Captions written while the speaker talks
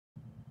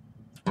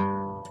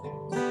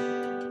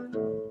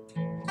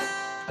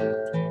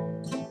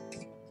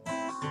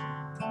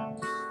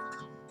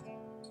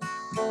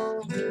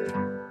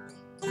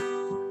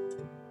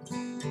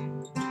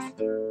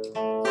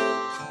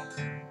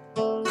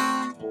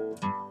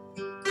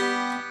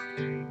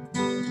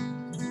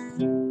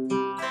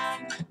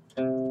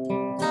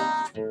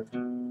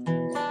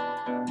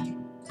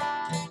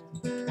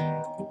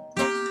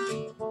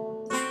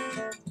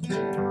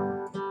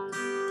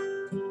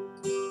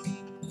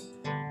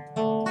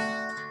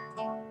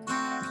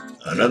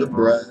another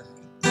bride,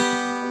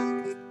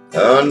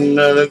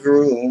 another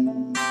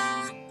groom,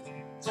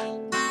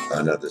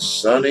 another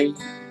sunny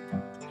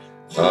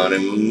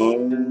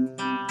honeymoon,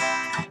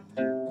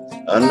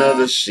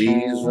 another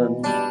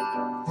season,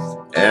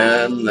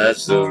 and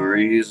that's the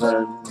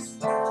reason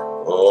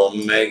for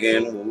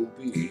Makin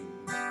Whoopee.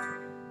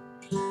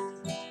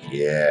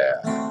 Yeah,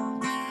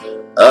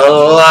 a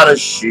lot of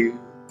shoes,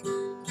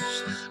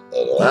 a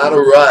lot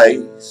of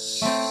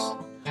rice.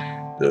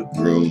 The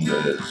groom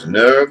is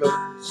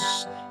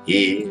nervous,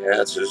 he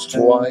answers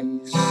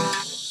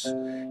twice.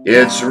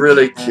 It's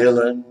really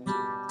killing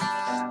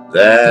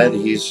that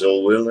he's so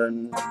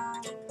willing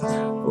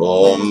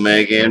for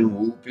Makin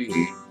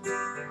Whoopee.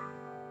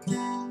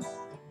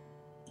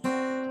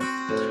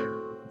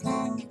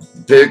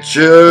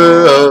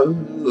 Picture a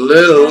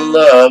little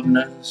love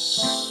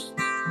nest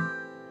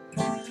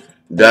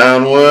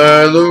down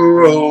where the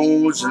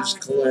roses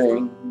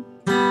cling.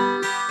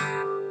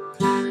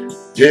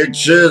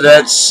 Picture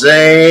that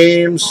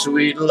same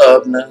sweet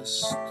love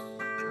nest.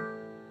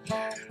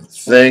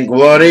 Think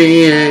what a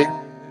year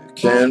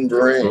can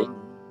bring.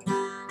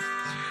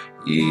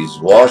 He's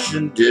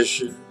washing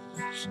dishes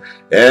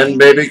and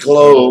baby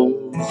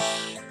clothes.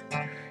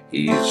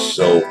 He's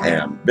so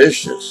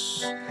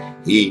ambitious,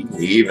 he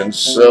even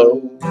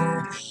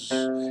sews.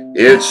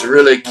 It's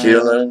really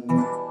killing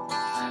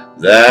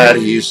that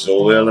he's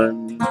so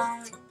willing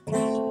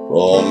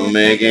for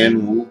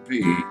Makin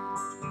Whoopee.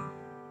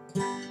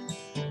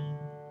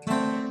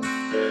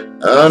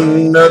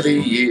 Another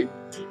year,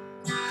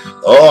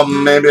 or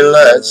maybe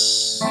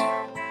less.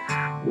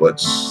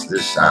 What's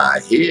this I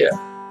hear?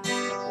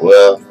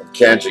 Well,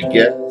 can't you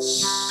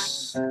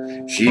guess?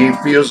 She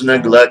feels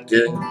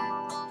neglected,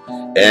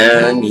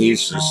 and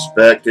he's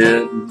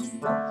suspected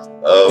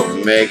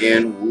of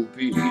Makin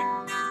Whoopee.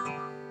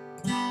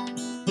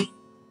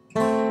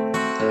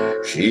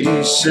 She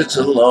sits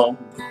alone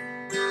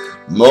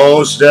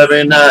most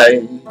every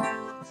night.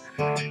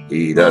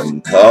 He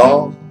doesn't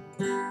call,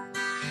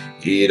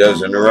 he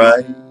doesn't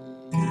write.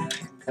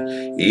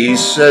 He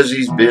says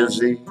he's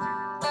busy,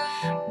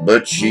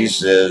 but she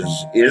says,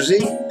 is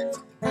he?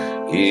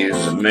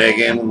 He's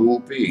Makin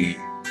Whoopee.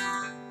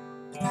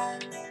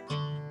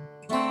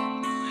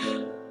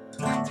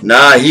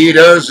 Now he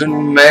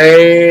doesn't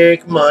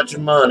make much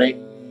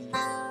money,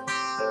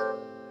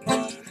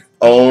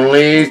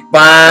 only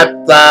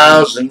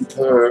 5,000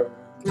 per.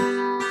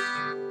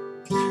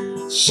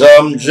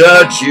 Some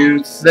judge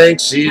who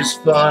thinks he's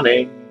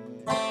funny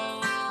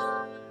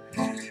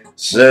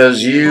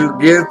says you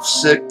give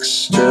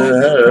 6 to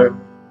her.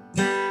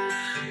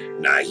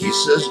 Now he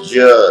says,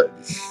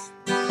 Judge,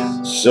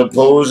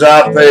 suppose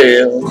I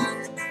fail.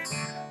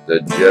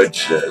 The judge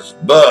says,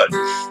 budge,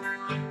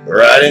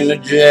 right into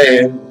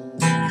jail.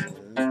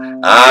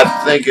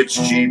 I think it's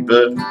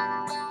cheaper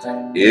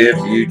if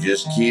you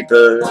just keep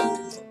her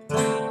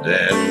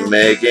than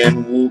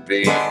Makin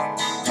Whoopee.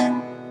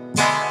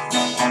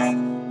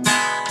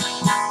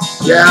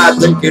 Yeah, I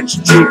think it's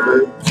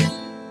cheaper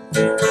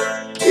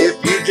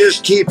if you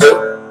just keep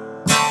her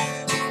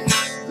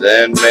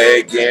than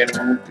Makin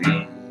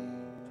Whoopee.